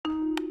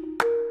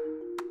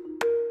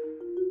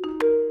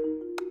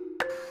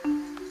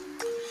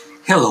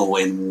Hello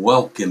and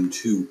welcome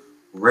to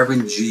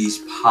Reverend G's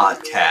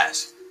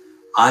podcast.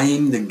 I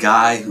am the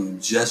guy who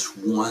just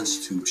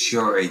wants to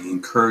share an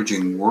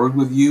encouraging word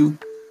with you,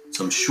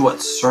 some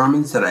short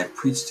sermons that I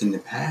preached in the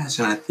past,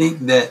 and I think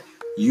that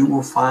you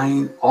will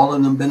find all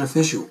of them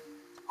beneficial.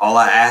 All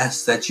I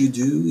ask that you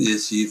do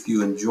is if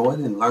you enjoyed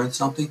and learned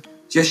something,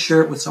 just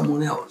share it with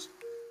someone else.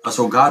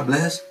 So God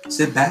bless,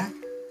 sit back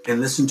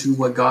and listen to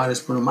what God has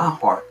put in my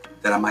heart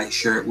that I might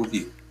share it with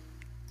you.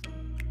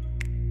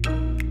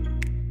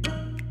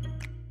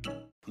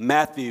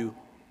 Matthew,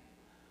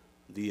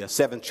 the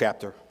 7th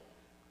chapter,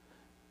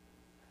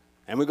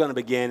 and we're going to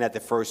begin at the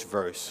first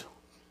verse.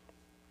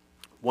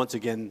 Luke, the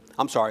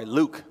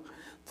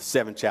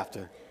 7th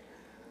chapter,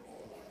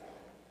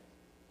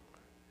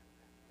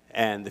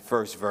 and the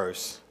first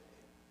verse.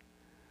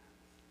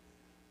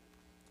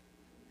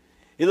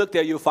 You look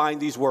there, you'll find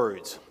these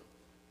words.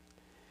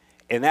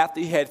 And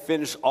after he had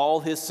finished all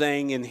his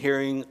saying in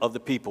hearing of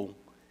the people,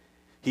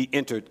 he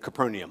entered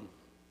Capernaum.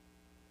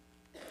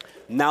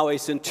 Now a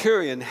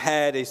centurion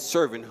had a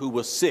servant who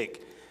was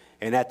sick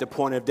and at the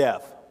point of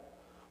death,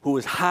 who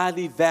was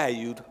highly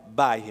valued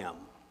by him.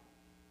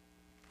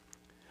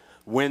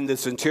 When the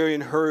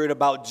centurion heard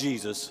about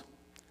Jesus,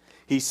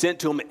 he sent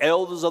to him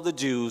elders of the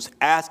Jews,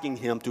 asking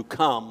him to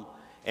come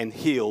and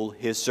heal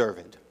his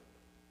servant.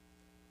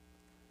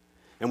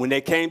 And when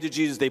they came to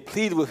Jesus, they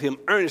pleaded with him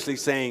earnestly,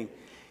 saying,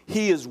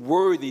 "He is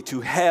worthy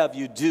to have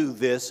you do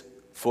this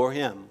for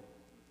him.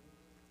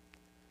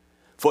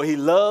 For he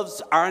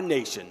loves our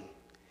nation,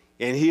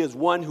 and he is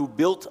one who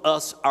built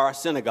us our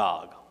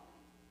synagogue."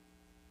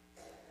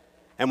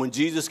 And when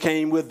Jesus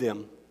came with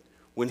them,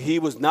 when he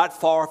was not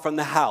far from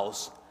the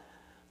house,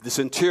 the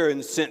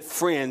centurion sent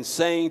friends,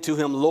 saying to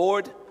him,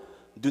 "Lord,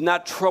 do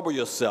not trouble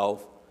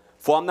yourself,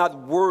 for I'm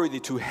not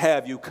worthy to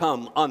have you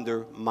come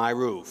under my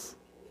roof.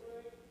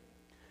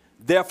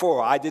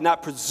 Therefore, I did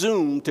not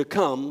presume to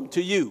come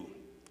to you,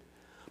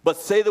 but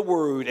say the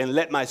word, and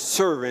let my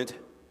servant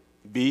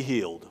be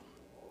healed.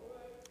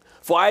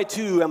 For I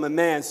too am a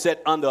man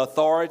set under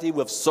authority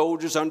with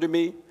soldiers under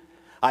me.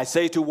 I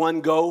say to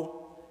one,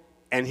 go,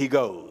 and he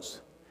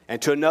goes.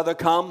 And to another,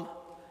 come,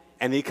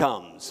 and he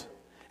comes.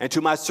 And to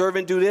my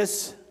servant, do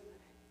this,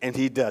 and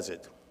he does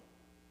it."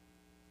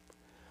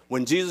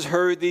 When Jesus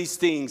heard these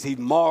things, he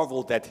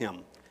marveled at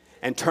him,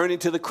 and turning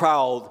to the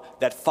crowd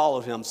that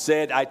followed him,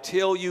 said, "I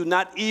tell you,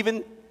 not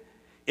even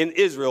in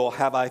Israel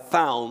have I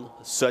found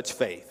such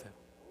faith."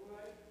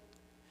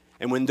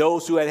 And when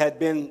those who had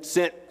been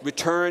sent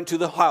returned to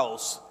the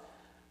house,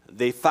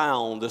 they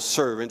found the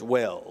servant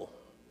well.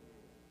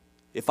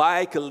 If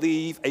I could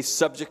leave a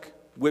subject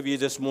with you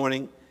this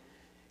morning,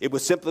 it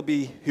would simply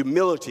be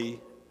humility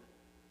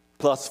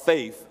plus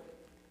faith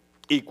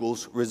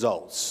equals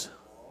results.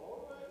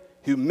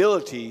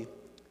 Humility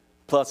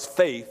plus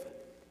faith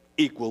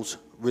equals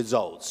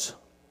results.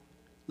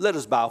 Let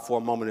us bow for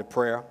a moment of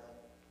prayer.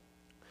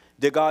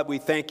 Dear God, we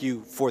thank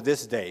you for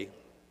this day.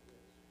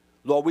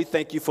 Lord, we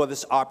thank you for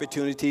this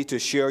opportunity to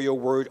share your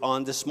word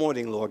on this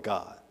morning, Lord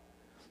God.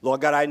 Lord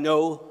God, I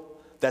know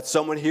that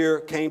someone here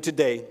came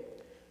today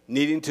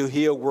needing to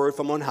hear a word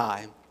from on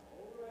high.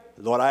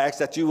 Lord, I ask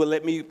that you will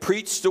let me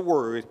preach the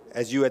word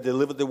as you had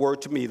delivered the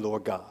word to me,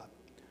 Lord God.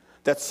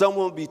 That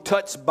someone will be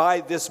touched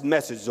by this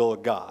message,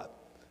 Lord God.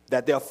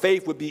 That their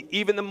faith would be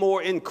even the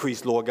more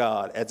increased, Lord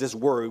God, as this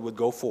word would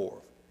go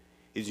forth.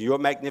 It's in your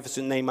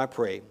magnificent name I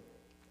pray.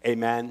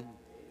 Amen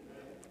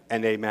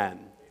and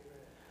amen.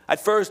 I'd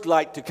first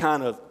like to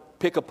kind of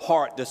pick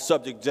apart the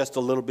subject just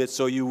a little bit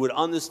so you would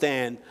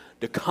understand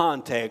the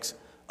context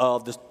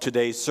of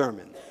today's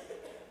sermon.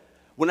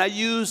 When I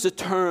use the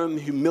term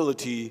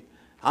humility,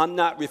 I'm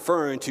not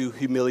referring to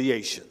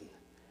humiliation.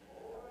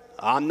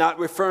 I'm not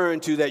referring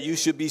to that you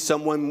should be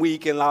someone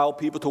weak and allow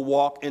people to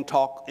walk and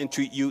talk and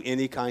treat you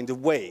any kind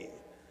of way.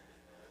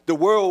 The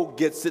world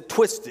gets it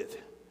twisted.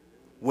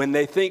 When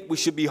they think we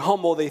should be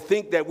humble, they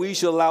think that we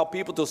should allow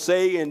people to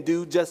say and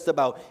do just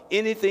about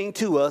anything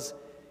to us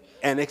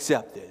and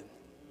accept it.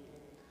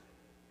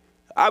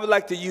 I would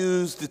like to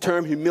use the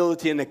term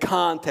humility in the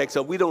context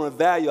of we don't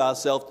value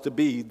ourselves to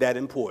be that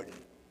important,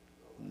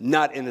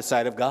 not in the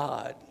sight of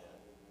God.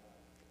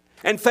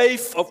 And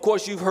faith, of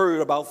course, you've heard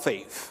about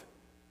faith.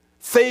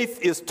 Faith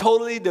is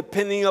totally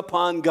depending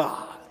upon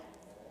God.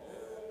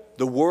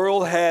 The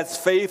world has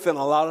faith in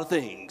a lot of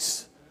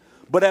things,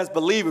 but as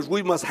believers,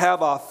 we must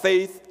have our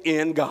faith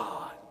in God.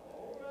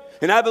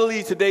 And I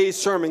believe today's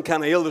sermon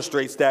kind of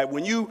illustrates that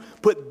when you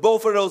put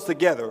both of those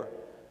together,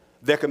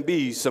 there can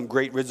be some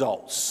great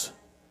results.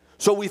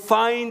 So we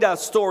find our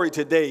story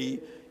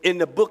today in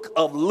the book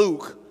of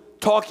Luke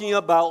talking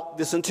about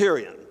the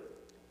centurion.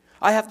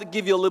 I have to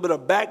give you a little bit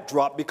of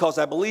backdrop because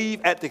I believe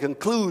at the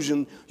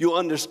conclusion you'll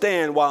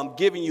understand why I'm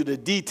giving you the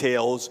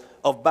details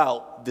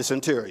about the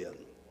centurion.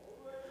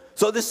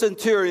 So this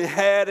centurion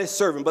had a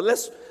servant, but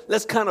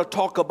let's kind of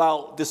talk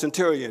about the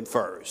centurion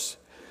first.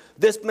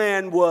 This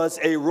man was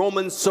a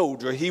Roman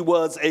soldier. He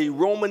was a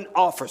Roman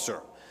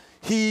officer.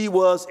 He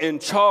was in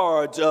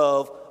charge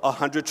of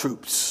 100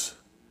 troops.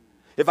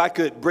 If I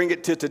could bring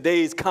it to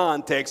today's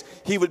context,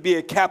 he would be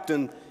a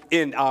captain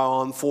in our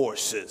armed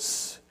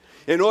forces.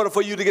 In order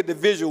for you to get the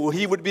visual,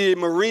 he would be a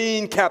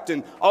Marine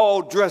captain,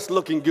 all dressed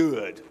looking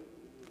good,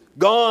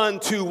 gone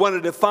to one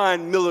of the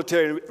fine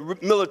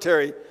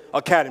military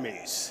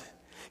academies.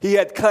 He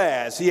had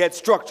class, he had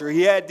structure,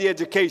 he had the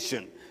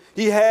education.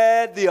 He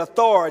had the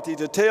authority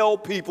to tell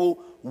people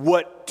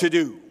what to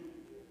do.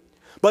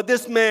 But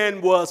this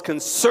man was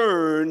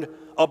concerned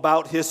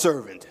about his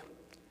servant.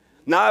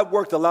 Now, I've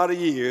worked a lot of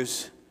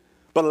years,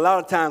 but a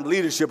lot of times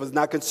leadership is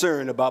not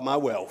concerned about my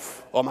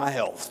wealth or my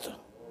health.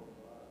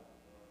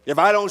 If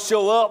I don't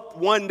show up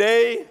one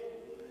day,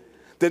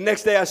 the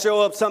next day I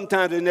show up,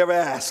 sometimes they never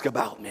ask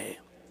about me.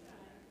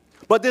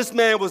 But this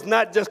man was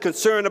not just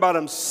concerned about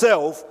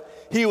himself,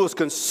 he was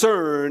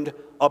concerned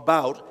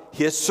about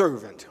his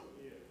servant.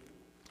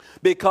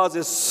 Because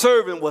his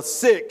servant was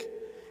sick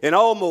and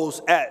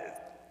almost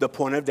at the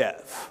point of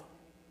death.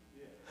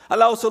 I'd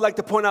also like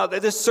to point out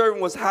that this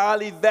servant was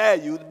highly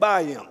valued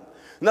by him.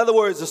 In other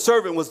words, the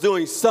servant was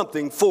doing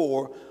something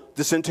for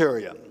the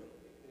centurion.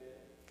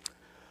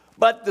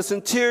 But the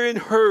centurion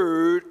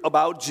heard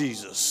about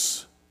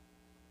Jesus.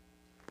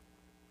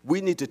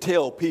 We need to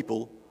tell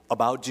people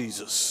about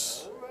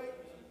Jesus.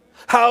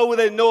 How will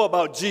they know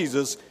about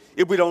Jesus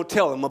if we don't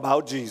tell them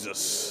about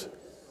Jesus?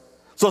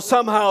 So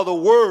somehow the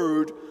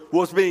word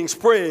was being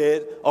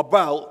spread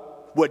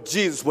about what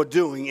Jesus was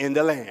doing in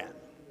the land.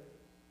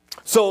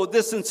 So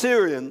this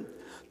centurion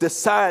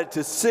decided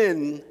to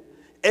send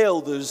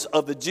elders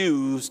of the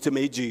Jews to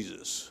meet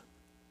Jesus.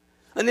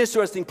 An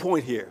interesting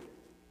point here.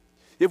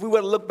 If we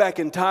were to look back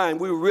in time,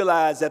 we would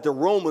realize that the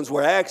Romans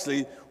were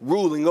actually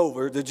ruling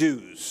over the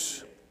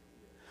Jews.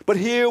 But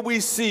here we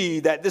see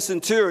that this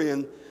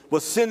centurion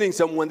was sending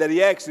someone that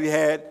he actually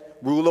had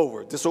rule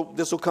over. This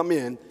will come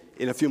in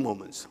a few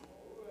moments.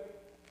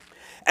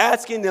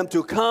 Asking them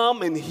to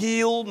come and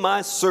heal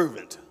my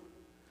servant.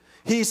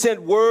 He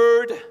sent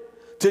word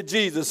to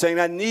Jesus saying,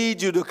 I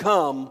need you to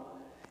come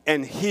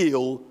and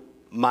heal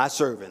my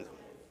servant.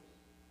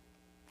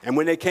 And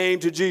when they came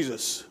to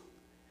Jesus,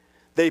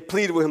 they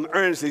pleaded with him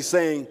earnestly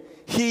saying,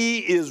 he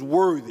is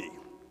worthy.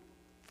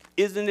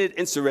 Isn't it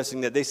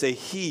interesting that they say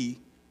he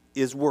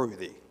is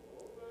worthy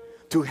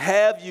to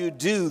have you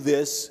do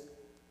this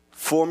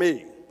for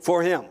me,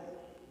 for him?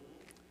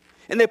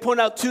 And they point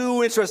out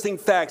two interesting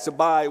facts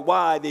about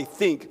why they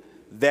think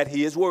that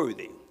he is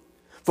worthy.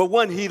 For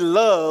one, he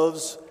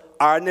loves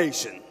our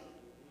nation.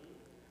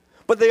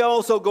 But they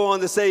also go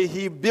on to say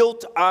he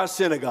built our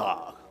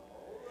synagogue.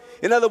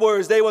 In other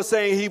words, they were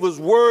saying he was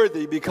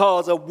worthy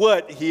because of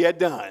what he had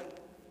done.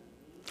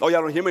 Oh,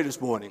 y'all don't hear me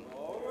this morning.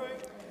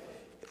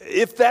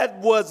 If that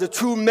was the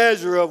true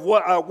measure of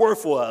what our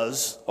worth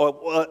was,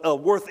 or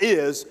worth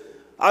is,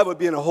 I would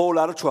be in a whole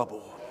lot of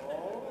trouble.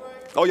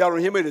 Oh, y'all don't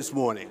hear me this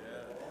morning.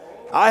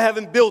 I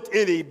haven't built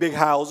any big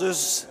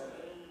houses.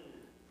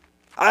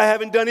 I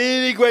haven't done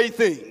any great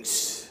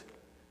things.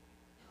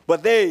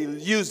 But they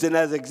used it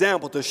as an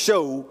example to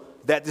show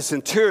that the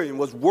centurion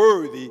was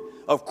worthy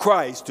of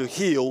Christ to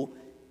heal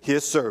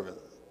his servant.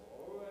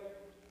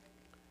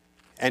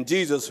 And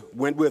Jesus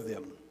went with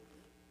them.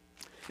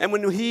 And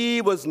when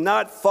he was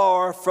not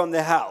far from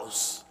the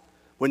house,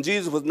 when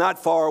Jesus was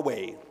not far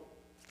away,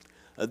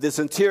 the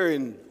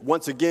centurion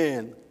once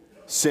again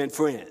sent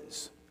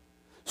friends.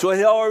 So he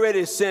had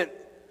already sent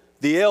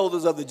the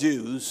elders of the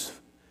Jews,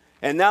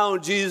 and now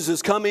Jesus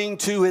is coming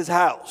to his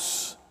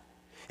house.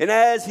 And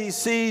as he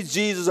sees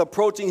Jesus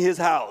approaching his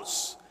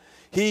house,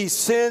 he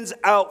sends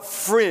out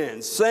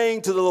friends,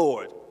 saying to the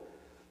Lord,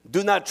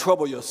 do not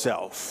trouble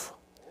yourself,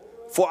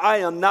 for I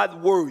am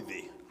not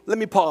worthy. Let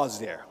me pause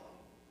there.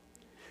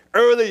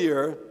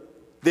 Earlier,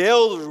 the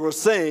elders were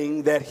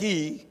saying that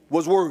he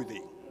was worthy.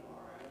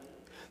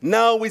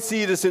 Now we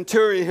see the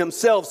centurion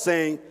himself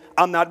saying,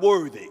 I'm not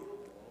worthy.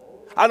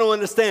 I don't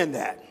understand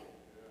that.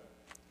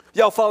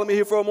 Y'all follow me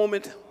here for a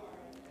moment?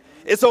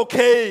 It's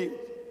okay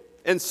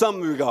in some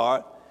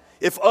regard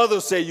if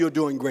others say you're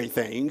doing great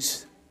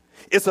things.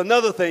 It's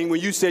another thing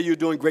when you say you're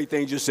doing great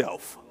things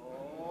yourself.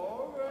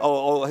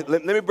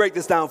 Let me break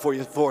this down for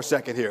you for a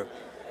second here.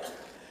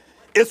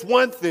 It's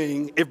one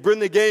thing if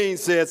Brenda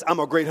Gaines says, I'm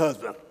a great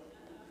husband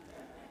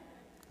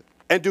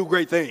and do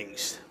great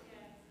things.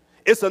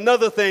 It's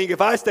another thing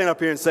if I stand up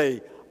here and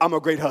say, I'm a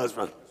great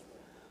husband.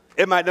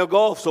 It might not go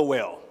off so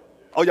well.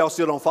 Oh, y'all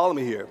still don't follow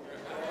me here.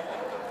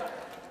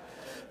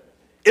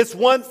 It's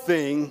one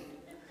thing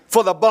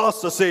for the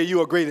boss to say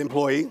you're a great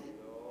employee.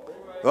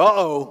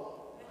 Uh-oh.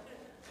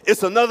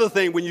 It's another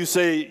thing when you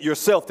say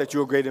yourself that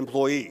you're a great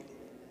employee.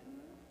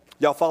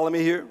 Y'all follow me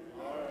here?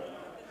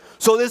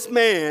 So this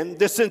man,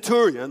 this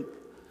centurion,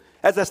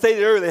 as I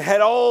stated earlier,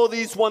 had all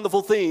these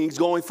wonderful things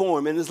going for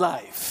him in his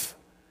life.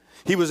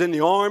 He was in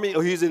the army,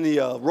 or he was in the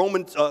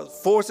Roman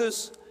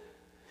forces.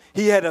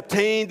 He had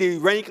obtained the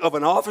rank of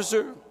an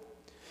officer.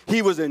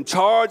 He was in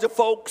charge of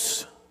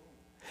folks,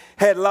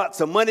 had lots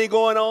of money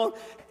going on,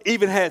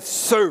 even had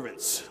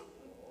servants.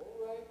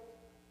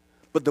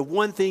 But the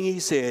one thing he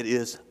said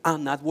is,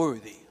 I'm not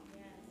worthy.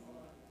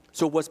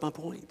 So what's my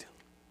point?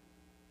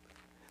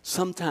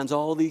 Sometimes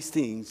all these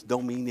things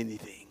don't mean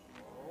anything.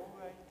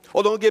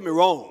 Oh, don't get me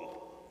wrong.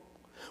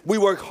 We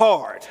work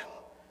hard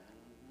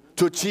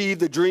to achieve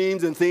the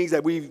dreams and things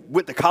that we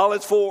went to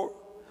college for,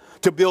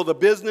 to build a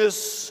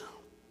business.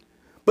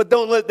 But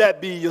don't let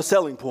that be your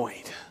selling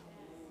point.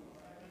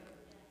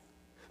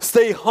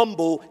 Stay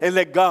humble and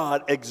let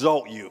God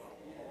exalt you.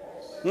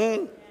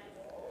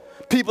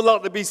 People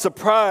ought to be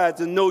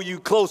surprised and know you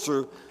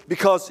closer,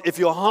 because if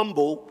you're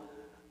humble,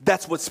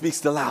 that's what speaks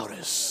the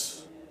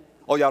loudest.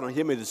 Oh, y'all don't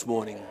hear me this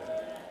morning.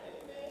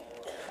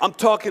 I'm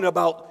talking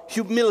about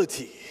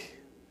humility.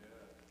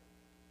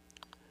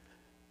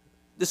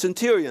 The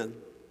centurion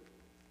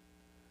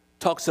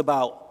talks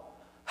about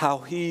how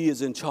he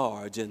is in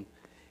charge and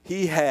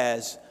he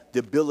has the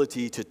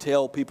ability to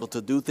tell people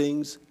to do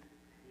things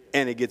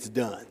and it gets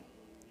done.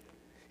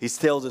 He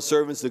tells the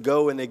servants to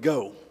go and they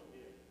go.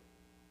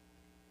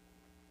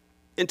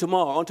 And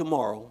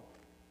tomorrow,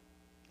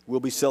 we'll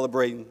be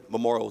celebrating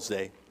Memorial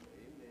Day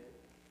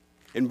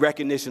in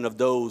recognition of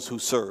those who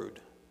served.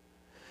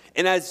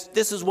 And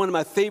this is one of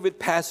my favorite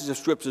passages of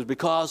scriptures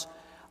because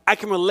I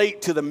can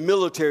relate to the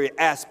military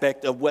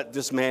aspect of what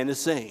this man is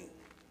saying.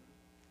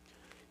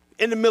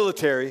 In the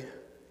military,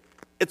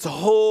 it's a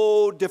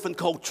whole different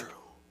culture.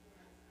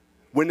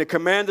 When the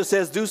commander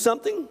says do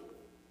something,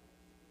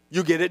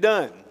 you get it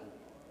done.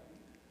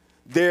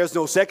 There's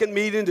no second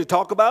meeting to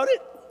talk about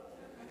it.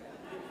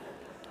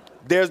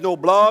 There's no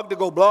blog to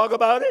go blog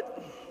about it.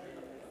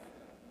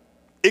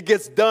 It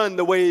gets done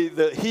the way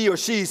he or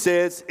she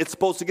says it's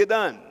supposed to get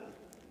done.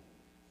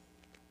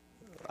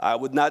 I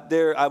would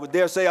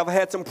dare say I've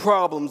had some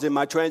problems in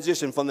my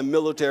transition from the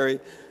military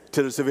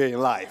to the civilian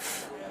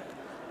life.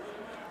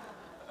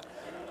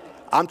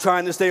 I'm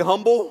trying to stay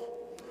humble.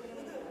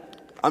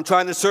 I'm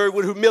trying to serve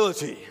with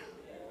humility.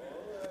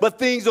 But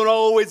things don't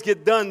always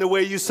get done the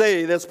way you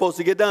say they're supposed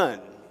to get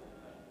done.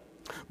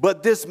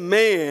 But this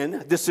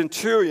man, this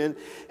centurion,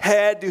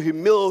 had the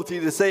humility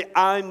to say,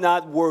 I'm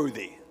not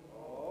worthy.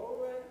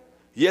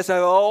 Yes, I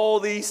have all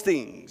these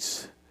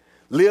things.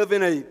 Live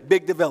in a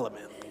big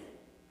development.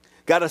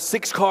 Got a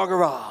 6-car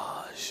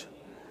garage.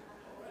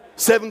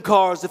 7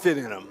 cars to fit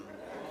in them.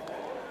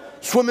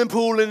 Swimming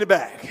pool in the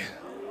back.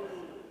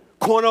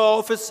 Corner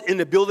office in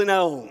the building I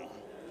own.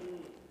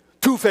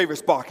 2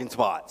 favorite parking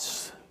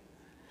spots.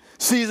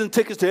 Season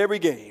tickets to every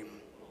game.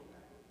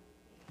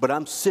 But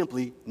I'm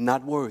simply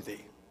not worthy.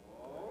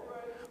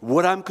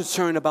 What I'm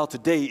concerned about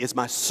today is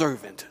my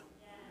servant.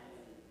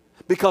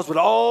 Because with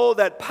all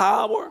that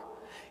power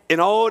and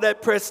all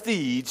that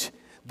prestige,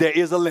 there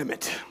is a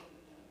limit.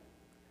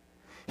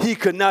 He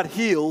could not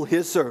heal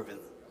his servant.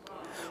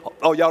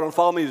 Oh, y'all don't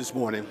follow me this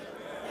morning.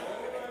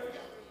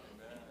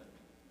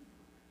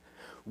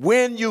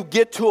 When you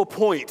get to a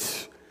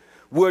point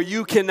where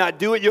you cannot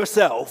do it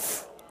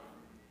yourself,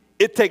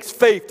 it takes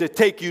faith to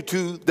take you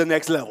to the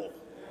next level.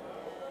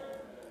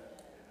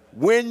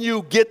 When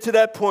you get to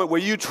that point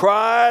where you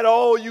tried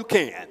all you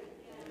can,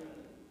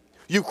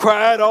 you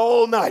cried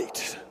all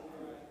night,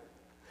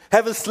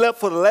 haven't slept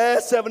for the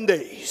last 7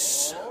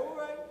 days,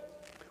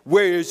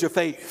 where is your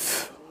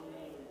faith?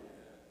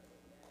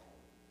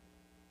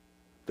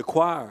 The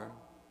choir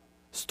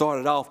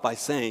started off by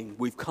saying,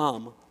 we've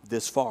come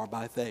this far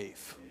by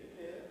faith.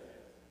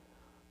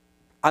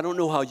 I don't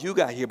know how you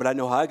got here, but I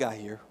know how I got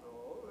here.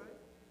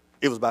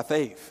 It was by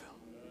faith.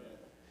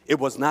 It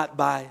was not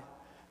by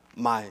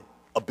my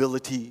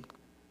ability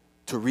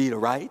to read or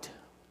write.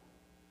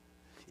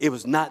 It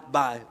was not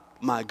by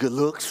my good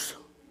looks.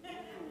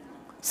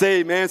 Say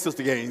amen,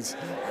 Sister Gaines.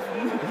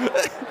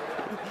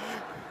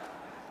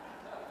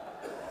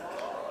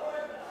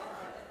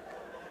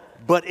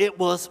 But it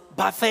was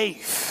by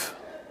faith.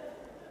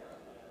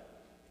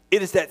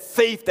 It is that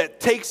faith that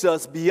takes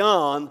us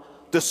beyond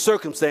the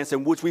circumstance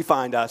in which we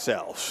find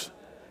ourselves.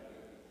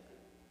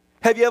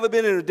 Have you ever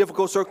been in a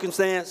difficult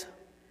circumstance?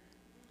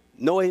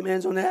 No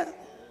amens on that?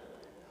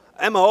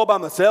 Am I all by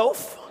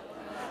myself?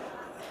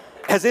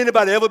 Has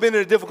anybody ever been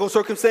in a difficult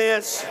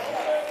circumstance?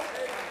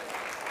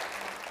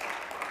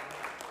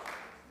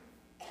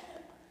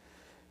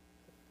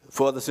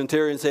 For the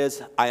centurion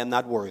says, I am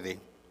not worthy.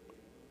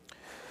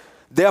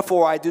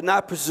 Therefore, I do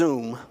not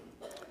presume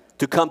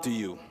to come to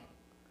you,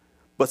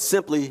 but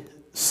simply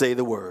say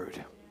the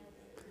word,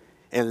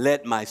 and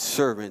let my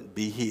servant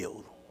be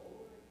healed.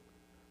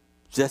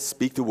 Just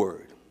speak the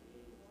word.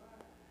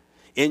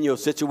 In your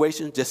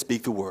situation, just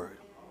speak the word.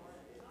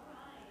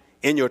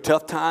 In your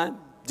tough time,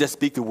 just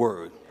speak the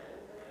word.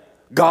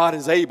 God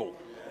is able.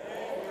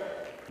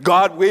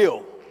 God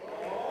will.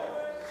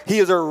 He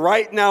is a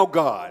right now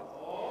God.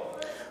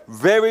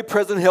 Very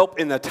present help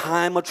in the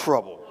time of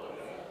trouble.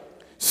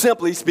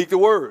 Simply speak the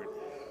word.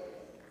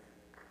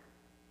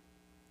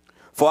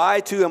 For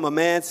I too am a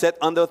man set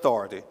under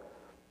authority,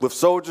 with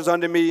soldiers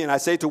under me, and I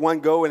say to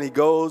one, go, and he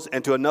goes,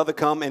 and to another,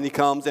 come, and he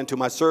comes, and to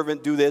my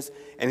servant, do this,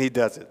 and he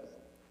does it.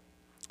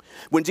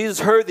 When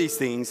Jesus heard these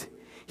things,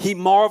 he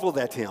marveled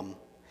at him,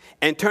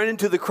 and turning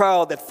to the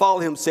crowd that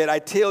followed him, said, I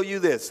tell you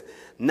this,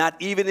 not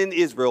even in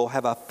Israel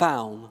have I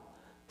found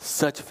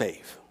such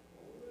faith.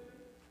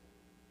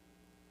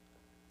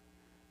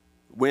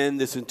 When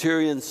the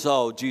centurion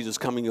saw Jesus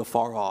coming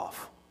afar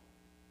off,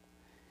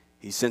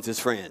 he sent his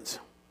friends.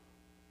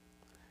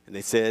 And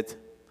they said,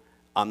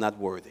 I'm not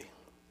worthy.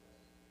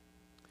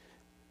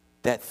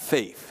 That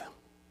faith,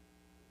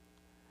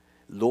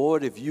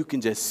 Lord, if you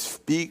can just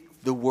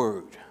speak the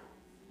word,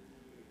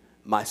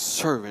 my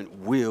servant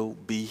will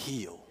be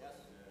healed.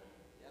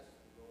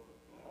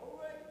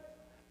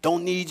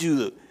 Don't need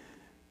you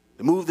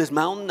to move this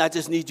mountain. I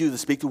just need you to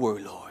speak the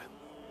word, Lord.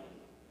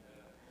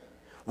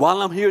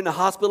 While I'm here in the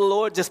hospital,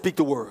 Lord, just speak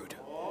the word.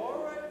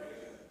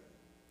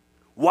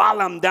 While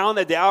I'm down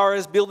at the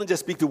IRS building,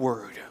 just speak the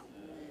word.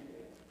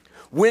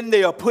 When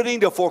they are putting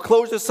the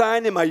foreclosure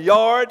sign in my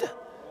yard,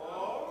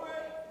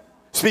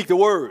 speak the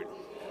word.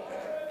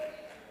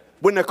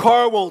 When the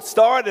car won't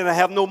start and I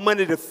have no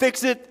money to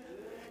fix it,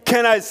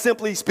 can I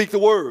simply speak the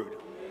word?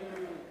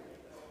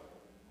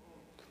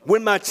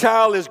 When my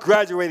child is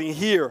graduating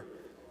here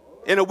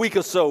in a week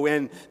or so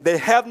and they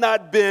have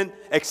not been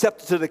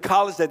accepted to the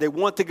college that they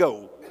want to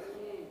go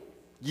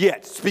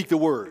yet, speak the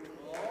word.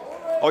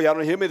 Oh, y'all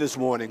don't hear me this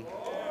morning.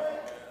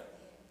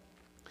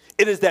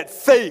 It is that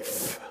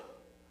faith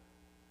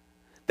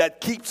that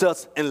keeps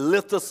us and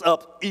lifts us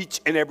up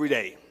each and every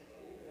day.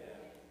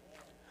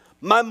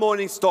 My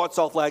morning starts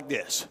off like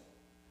this.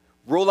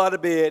 Roll out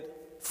of bed,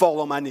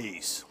 fall on my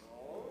knees.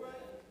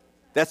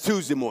 That's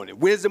Tuesday morning.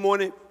 Wednesday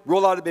morning,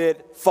 roll out of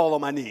bed, fall on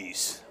my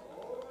knees.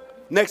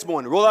 Next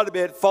morning, roll out of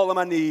bed, fall on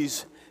my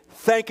knees,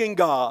 thanking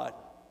God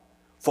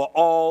for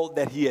all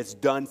that he has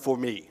done for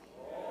me.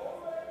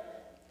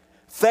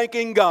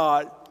 Thanking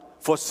God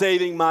for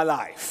saving my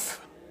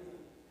life.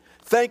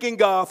 Thanking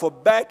God for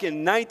back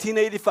in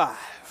 1985,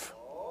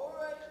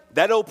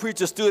 that old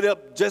preacher stood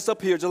up just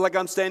up here, just like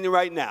I'm standing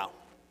right now,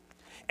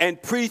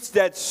 and preached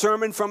that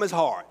sermon from his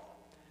heart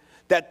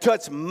that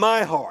touched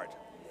my heart,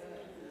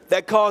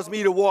 that caused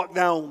me to walk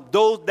down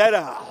that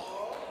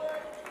aisle.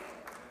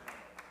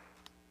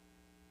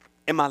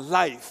 And my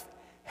life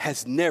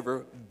has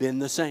never been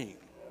the same.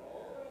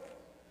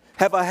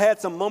 Have I had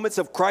some moments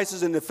of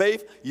crisis in the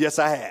faith? Yes,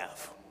 I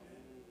have.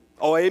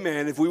 Oh,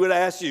 amen. If I would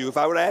ask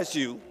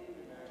you,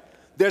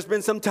 there's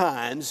been some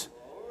times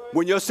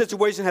when your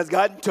situation has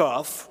gotten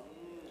tough,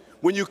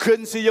 when you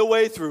couldn't see your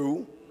way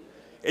through,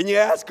 and you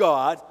ask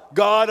God,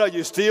 God, are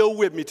you still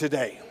with me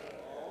today?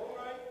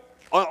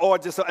 Or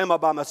just am I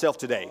by myself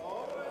today?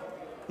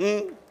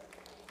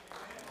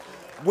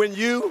 When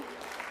you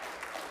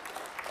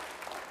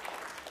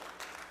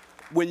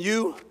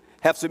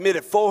have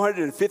submitted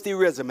 450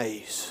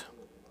 resumes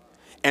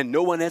and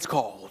no one has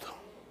called,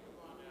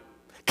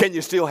 can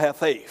you still have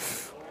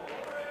faith?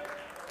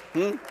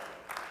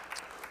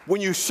 When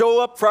you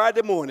show up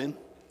Friday morning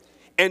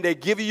and they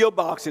give you your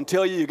box and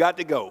tell you got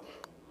to go,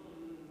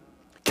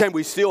 can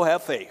we still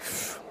have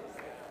faith?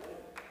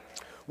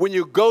 When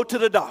you go to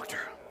the doctor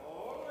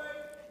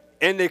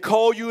and they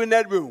call you in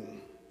that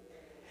room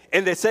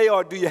and they say,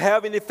 do you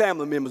have any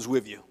family members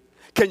with you?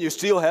 Can you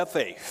still have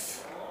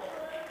faith?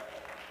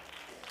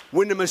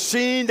 When the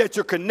machine that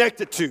you're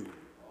connected to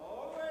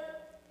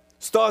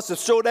starts to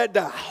show that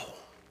dial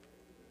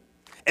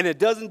and it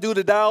doesn't do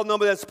the dial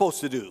number that's supposed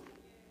to do,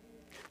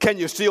 can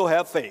you still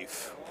have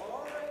faith?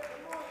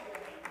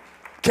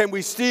 Can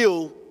we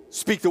still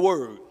speak the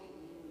word?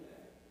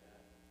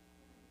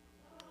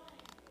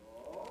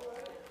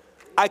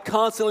 I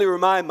constantly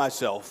remind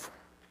myself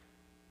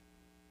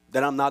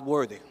that I'm not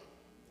worthy.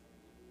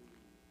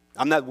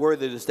 I'm not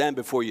worthy to stand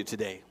before you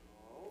today.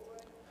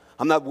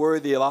 I'm not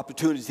worthy of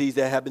opportunities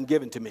that have been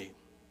given to me.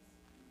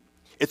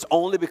 It's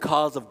only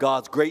because of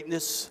God's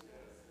greatness,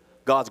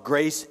 God's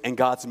grace, and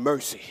God's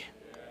mercy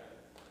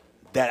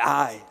that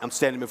I am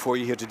standing before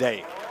you here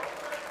today.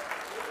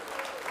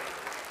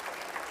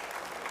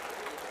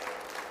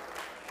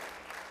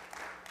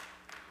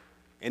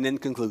 And in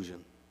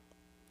conclusion,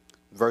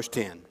 verse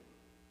 10.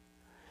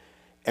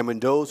 And when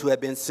those who had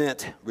been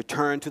sent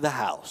returned to the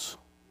house,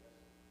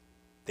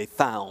 they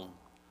found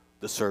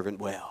the servant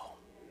well.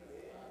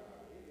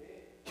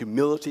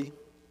 Humility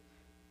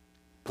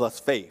plus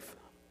faith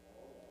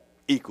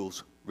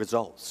equals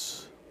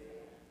results.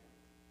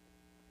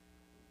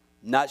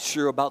 Not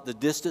sure about the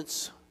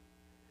distance,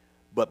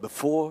 but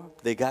before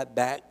they got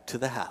back to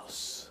the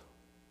house,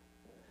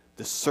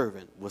 the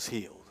servant was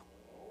healed.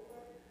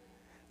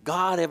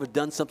 God ever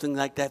done something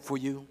like that for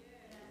you?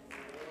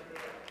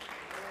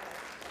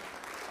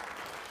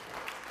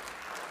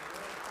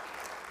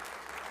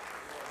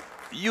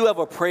 You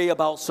ever pray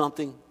about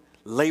something,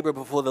 labor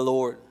before the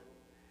Lord,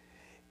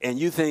 and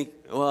you think,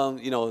 well,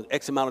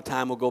 X amount of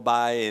time will go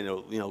by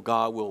and,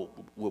 God will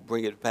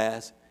bring it to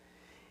pass.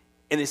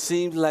 And it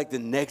seems like the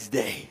next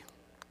day,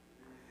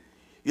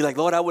 you're like,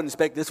 Lord, I wouldn't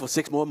expect this for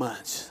 6 more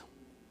months.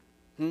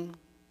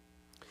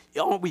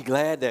 Aren't we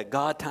glad that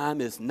God's time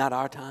is not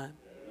our time?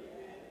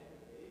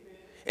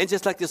 And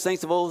just like the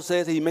saints of old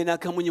says, he may not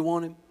come when you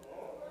want him,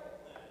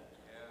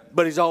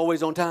 but he's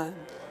always on time.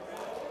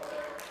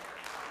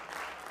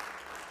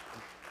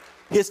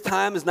 His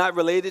time is not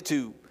related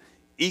to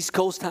East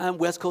Coast time,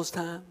 West Coast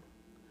time,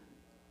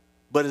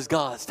 but it's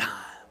God's time.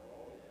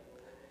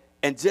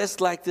 And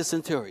just like the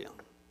centurion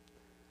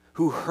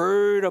who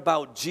heard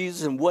about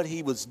Jesus and what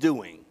he was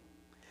doing,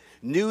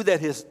 knew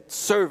that his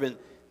servant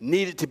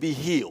needed to be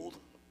healed.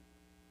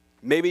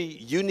 Maybe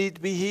you need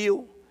to be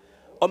healed,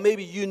 or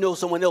maybe you know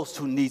someone else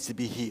who needs to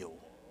be healed.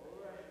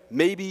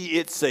 Maybe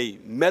it's a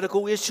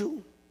medical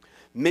issue.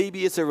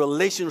 Maybe it's a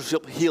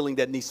relationship healing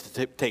that needs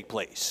to take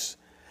place.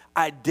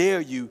 I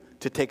dare you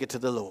to take it to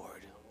the Lord.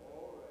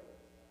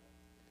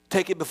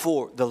 Take it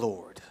before the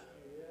Lord.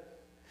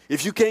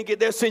 If you can't get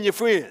there, send your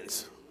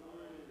friends.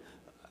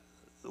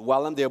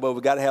 While I'm there, but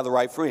we got to have the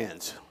right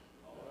friends.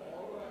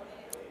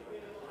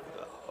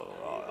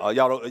 Are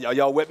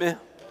y'all with me?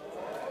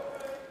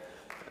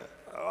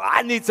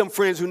 I need some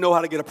friends who know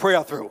how to get a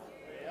prayer through.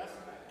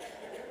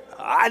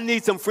 I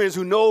need some friends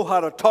who know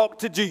how to talk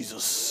to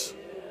Jesus.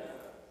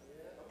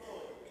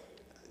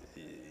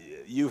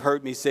 You've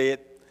heard me say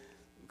it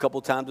a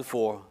couple times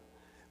before.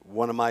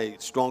 One of my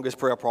strongest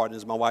prayer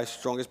partners, my wife's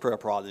strongest prayer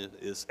partner,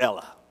 is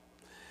Ella.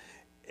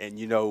 And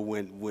you know,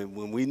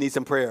 when we need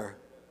some prayer,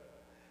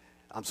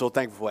 I'm so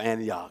thankful for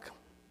Antioch.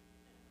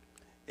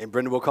 And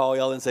Brenda will call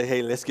Ella and say,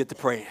 hey, let's get to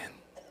praying.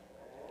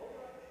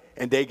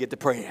 And they get to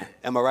praying.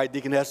 Am I right,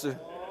 Deacon Hester?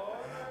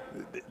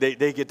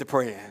 They get to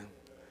praying.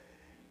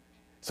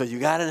 So you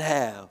got to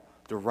have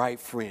the right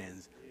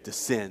friends to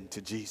send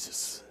to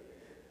Jesus.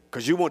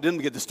 Because you want them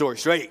to get the story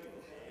straight.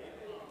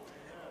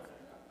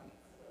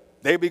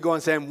 They'll be going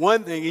saying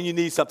one thing and you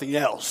need something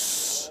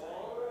else.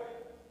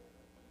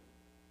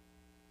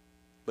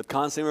 But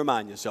constantly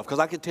remind yourself. Because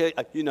I can tell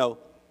you,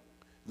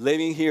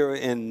 living here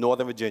in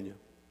Northern Virginia,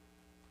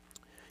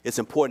 it's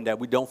important that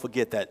we don't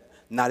forget that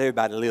not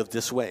everybody lives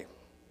this way.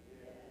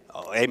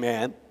 Oh,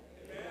 amen.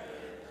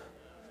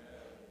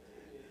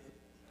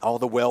 All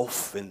the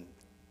wealth and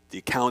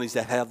the counties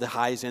that have the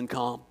highest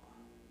income.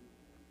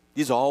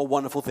 These are all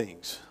wonderful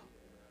things.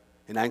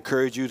 And I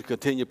encourage you to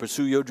continue to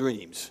pursue your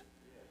dreams,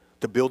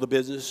 to build a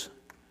business,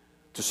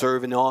 to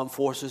serve in the armed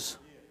forces,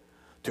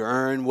 to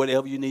earn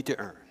whatever you need to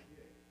earn.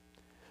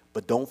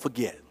 But don't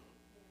forget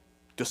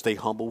to stay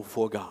humble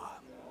before God.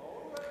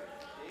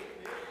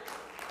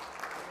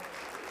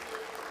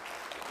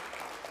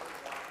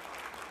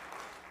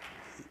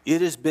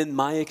 It has been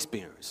my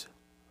experience,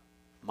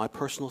 my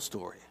personal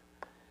story,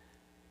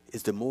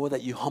 is the more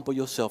that you humble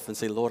yourself and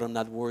say, Lord, I'm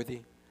not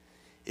worthy,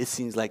 it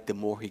seems like the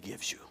more he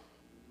gives you.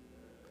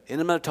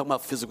 And I'm not talking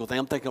about physical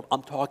things.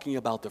 I'm talking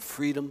about the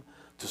freedom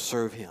to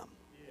serve him.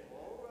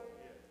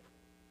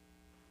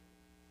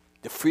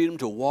 The freedom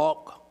to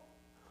walk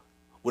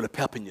with a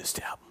pep in your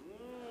step.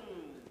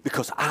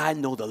 Because I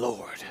know the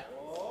Lord.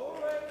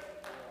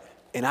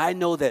 And I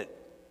know that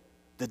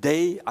the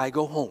day I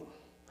go home,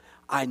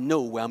 I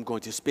know where I'm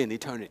going to spend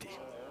eternity.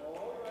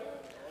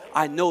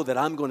 I know that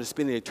I'm going to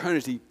spend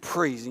eternity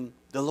praising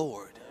the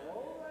Lord.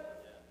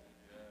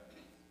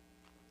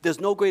 There's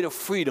no greater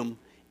freedom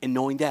in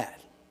knowing that.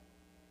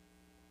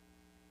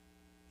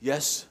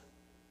 Yes,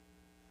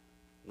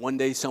 one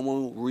day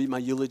someone will read my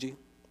eulogy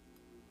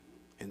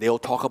and they'll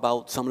talk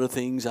about some of the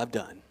things I've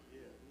done.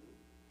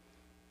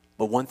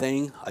 But one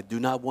thing I do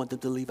not want them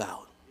to leave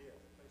out,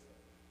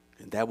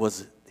 and that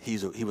was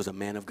he was a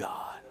man of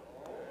God.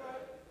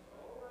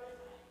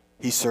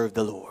 He served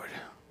the Lord.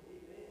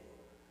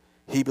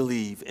 He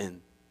believed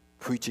in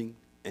preaching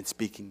and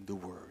speaking the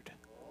word.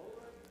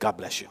 God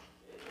bless you.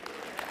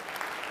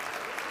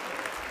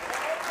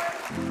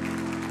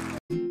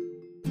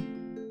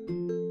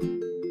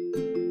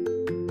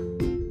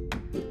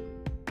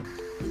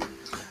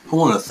 I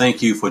want to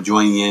thank you for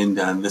joining in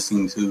and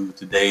listening to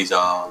today's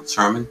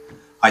sermon.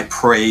 I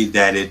pray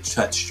that it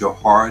touched your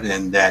heart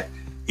and that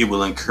it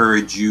will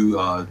encourage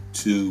you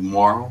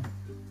tomorrow,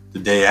 the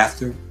day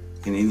after,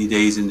 and any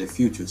days in the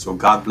future. So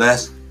God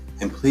bless,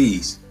 and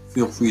please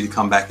feel free to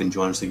come back and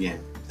join us again.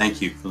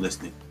 Thank you for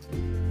listening.